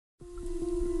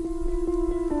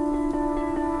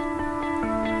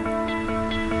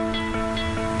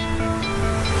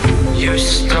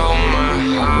stole my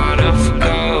heart of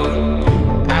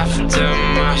gold after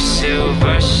my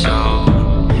silver soul.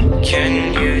 Can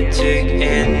you dig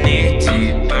any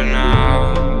deeper now?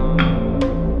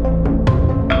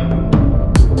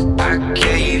 I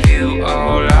gave you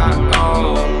all I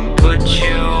own, put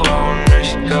you on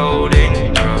this golden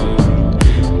throne,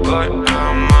 but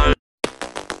I'm a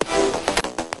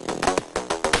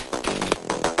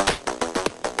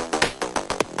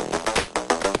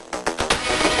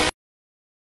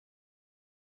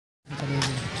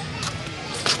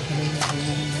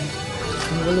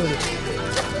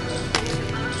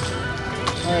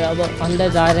और अब अंदर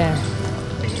जा रहे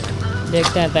हैं,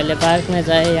 देखते हैं पहले park में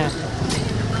जाए या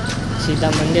सीधा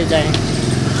मंदिर जाए।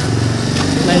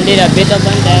 मंदिर अभी तो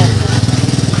बंद है।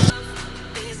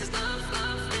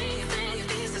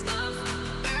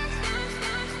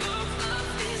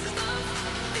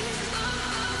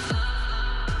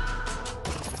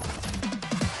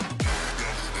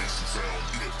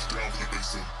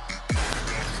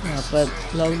 यहाँ पर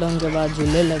लॉकडाउन के बाद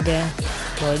झूले लगे हैं,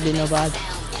 बहुत दिनों बाद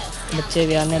बच्चे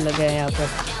भी आने लगे हैं यहाँ पर।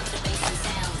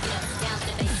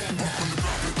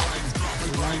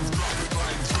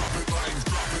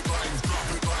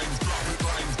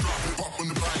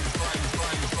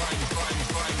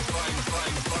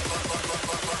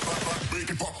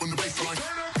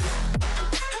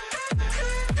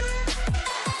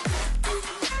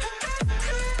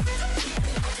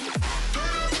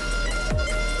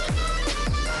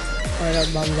 और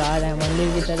अब हम जा रहे हैं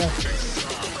मंदिर की तरफ।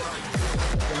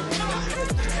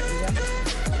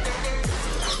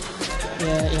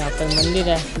 यहाँ पर मंदिर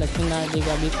है लाक्षमीनाथ जी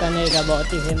का, बीकानेर का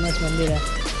बहुत ही फेमस मंदिर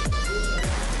है।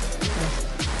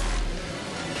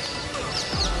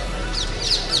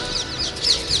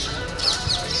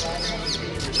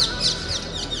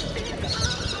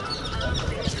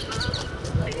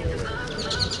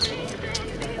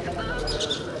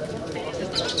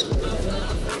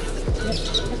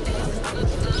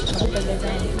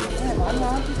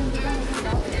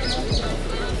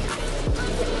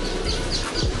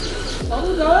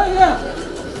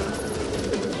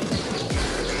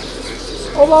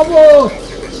 ओ बाबू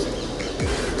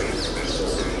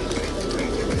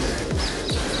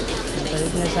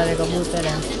इतने सारे कबूतर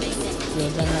हैं जो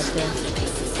बनाते हैं।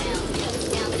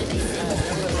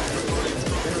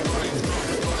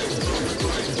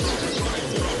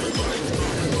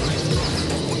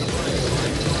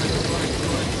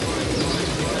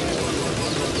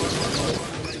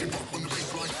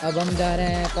 अब हम जा रहे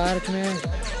हैं पार्क में।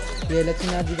 ये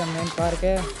लक्ष्मीनाथ जी का मेन पार्क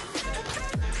है।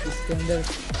 इसके अंदर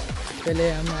पहले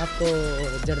हम आपको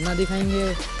झरना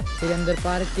दिखाएंगे, फिर अंदर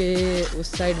पार्क के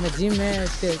उस साइड में जिम है,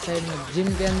 उसके साइड में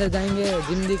जिम के अंदर जाएंगे,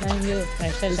 जिम दिखाएंगे।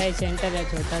 एक्सरसाइज सेंटर है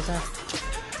छोटा सा,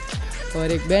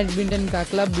 और एक बैडमिंटन का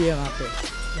क्लब भी है वहाँ पे,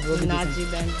 वो भी नाथ जी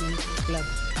बैडमिंटन क्लब।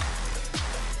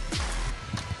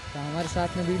 तो हमारे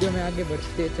साथ में वीडियो में आगे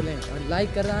बढ़ते चलें, और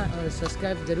लाइक करना और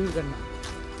सब्सक्राइब ज़रूर करना।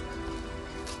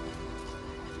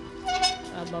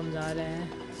 अब हम जा रहे हैं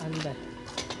अंदर।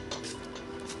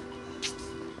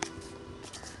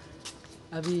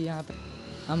 अभी यहाँ पे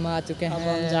हम आ चुके हैं। अब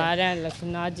हम जा रहे हैं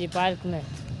लाक्षमीनाथ जी पार्क में,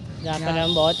 जहाँ पर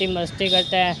हम बहुत ही मस्ती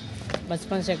करते हैं,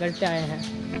 बचपन से करते आए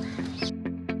हैं।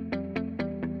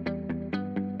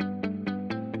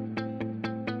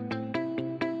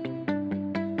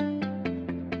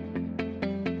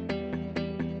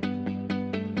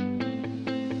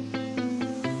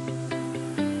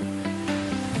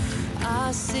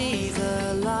 I see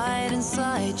the light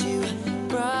inside you,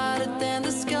 brighter than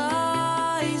the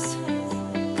skies.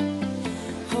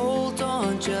 Hold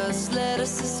on, just let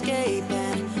us escape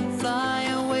and fly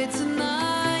away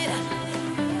tonight.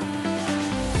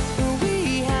 We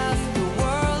have the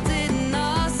world in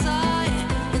our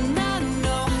sight, and I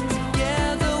know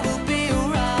together we'll be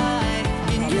alright.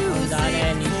 Can you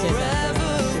think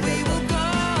forever we will go?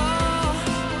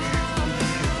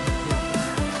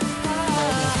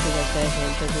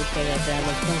 खेलते कूदते रहते हैं,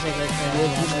 बचपन से करते हैं।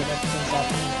 बचपन से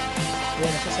अपने ये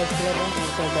एक्सरसाइज कर रहे हैं,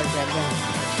 उसके ऊपर चढ़ रहे हैं।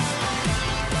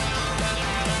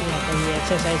 यहाँ पर ये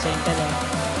एक्सरसाइज सेंटर है,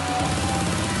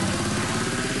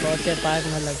 बहुत से पार्क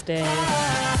में लगते हैं,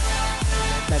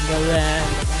 लगे हुए हैं।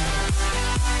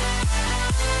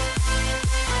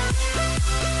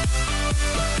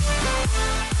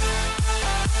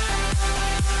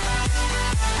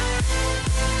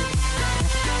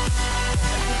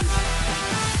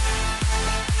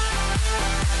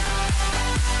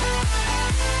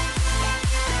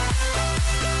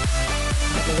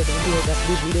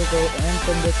 वीडियो को एंड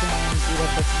तक देखें, पूरा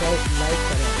सब्सक्राइब लाइक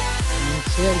करें,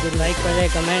 शेयर जरूर लाइक करें,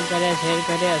 कमेंट करें, शेयर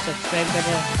करें और सब्सक्राइब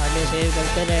करें। आगे शेयर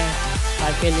करते रहें,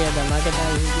 आपके लिए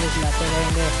धमाकेदार वीडियोस लाते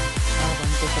रहेंगे। आप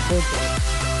को सपोर्ट करें।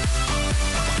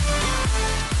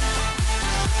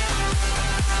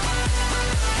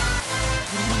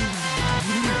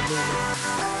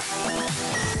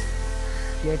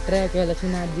 ये ट्रैक है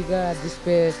लक्ष्मीनाथ जी का,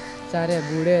 जिसपे सारे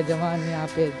बूढ़े जवान यहाँ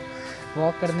पे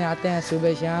वॉक करने आते हैं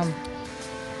सुबह शाम।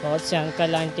 बहुत से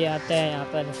अंकल आंटी आते हैं यहाँ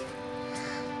पर।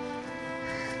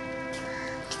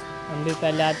 हम भी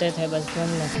पहले आते थे बचपन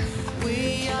में,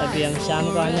 अभी हम शाम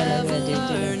को आने लगे हैं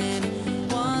धीरे-धीरे।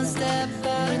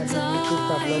 यूट्यूब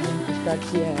का ब्लॉगिंग स्टार्ट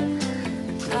किया है।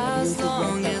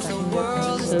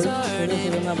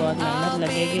 शुरू में बहुत मेहनत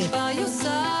लगेगी।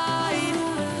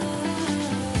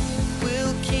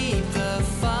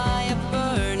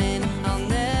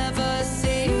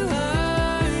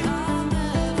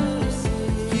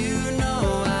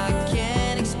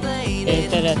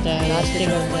 खेलते रहते हैं, नाश्ते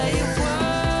करते हैं,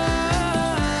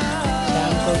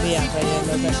 शाम को भी यहाँ पर ये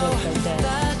लोग कसरत करते हैं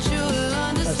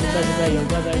और सुबह सुबह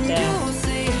योगा करते हैं।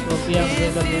 वो भी हमसे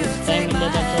कभी टाइम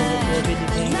मिलेगा तो वो भी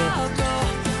दिखेंगे।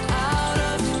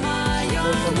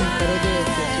 वो कमेंट करोगे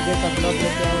कि सुबह का ब्लॉग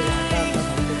लेके आओ, यहाँ का आपका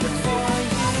हम देखेंगे।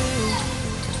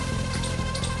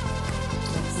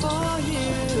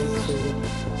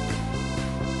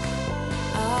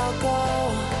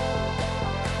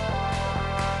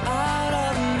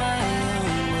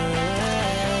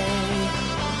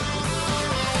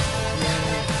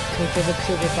 छोटे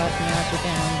बच्चों के पास में आ चुके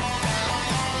हैं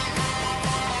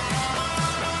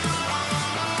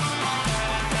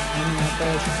हम यहाँ पर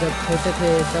जब छोटे थे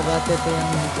तब आते थे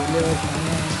हम झूले और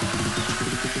खाने।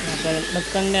 यहाँ पर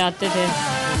बचपन में आते थे,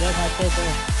 झूले खाते थे।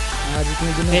 आज इतने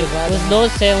दिनों फिर के बाद कुछ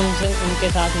दोस्त थे, उनके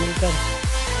साथ मिलकर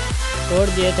तोड़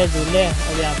दिए थे झूले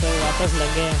और यहाँ पर वापस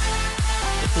लगे हैं।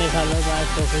 इतने सालों बाद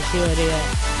तो खुशी हो रही है।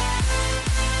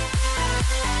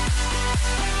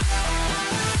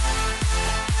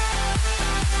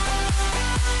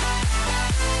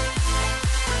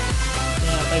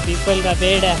 यहाँ पर पीपल का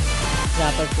पेड़ है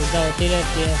जहाँ पर पूजा होती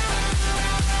रहती है।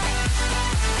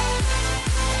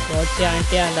 बहुत सी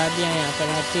आंटियाँ दादियाँ यहाँ पर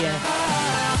आती हैं,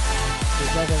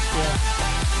 पूजा करती है।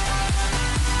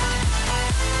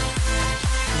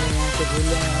 यहाँ के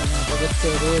झूले हैं, यहाँ पे बच्चे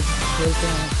रोज खेलते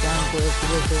हैं शाम को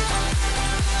सुबह से।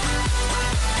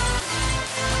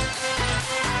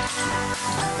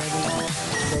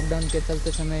 लॉकडाउन के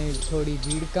चलते समय थोड़ी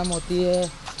भीड़ कम होती है,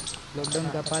 लॉकडाउन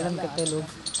का पालन करते हैं लोग।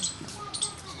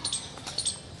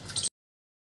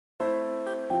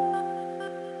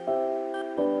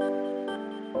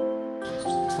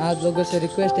 आप लोगों से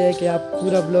रिक्वेस्ट है कि आप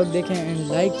पूरा ब्लॉग देखें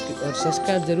एंड लाइक और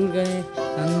सब्सक्राइब ज़रूर करें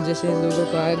हम जैसे लोगों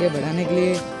को आगे बढ़ाने के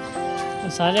लिए।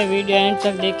 सारे वीडियो एंड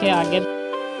तक देखें आगे।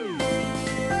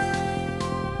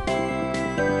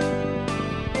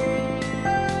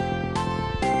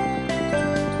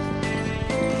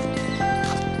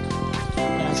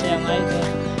 यहाँ से हमारे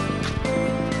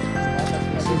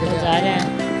सीधे जा रहे हैं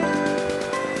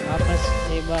वापस।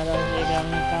 एक बार और ये ग्राम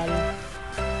निकाल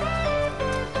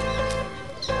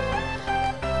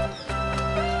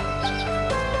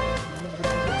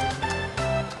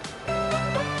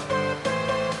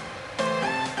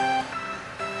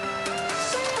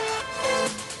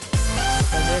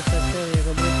देख सकते हो। ये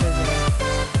कबूतर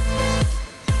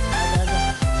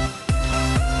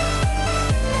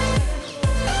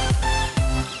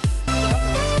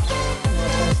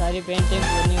सारी पेंटिंग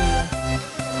बनी हुई है,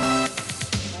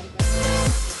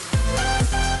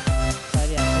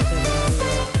 सारी हाथों से बनी हुई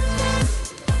है।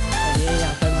 और ये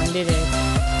यहाँ पर मंदिर है,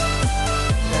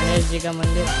 गणेश जी का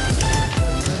मंदिर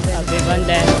अभी बंद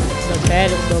है।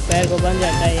 दोपहर को बंद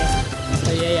रहता है ये।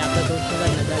 तो ये यहाँ पर खूबसूरत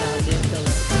नज़ारा आप देख सकते हो।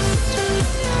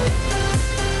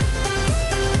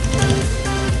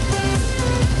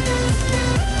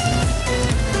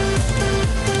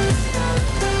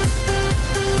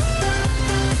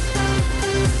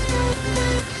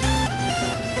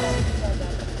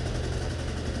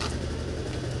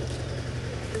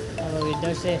 अब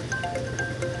इधर से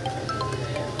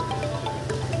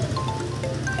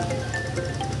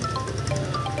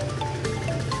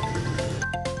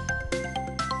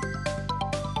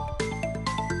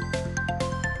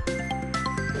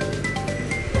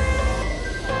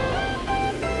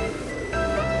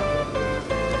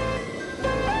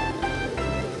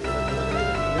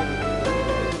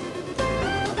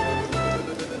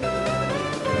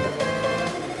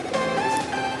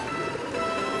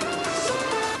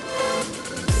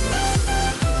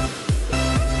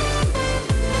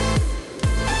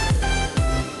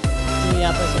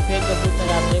यहाँ पर सफ़ेद कबूतर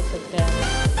आप देख सकते हैं।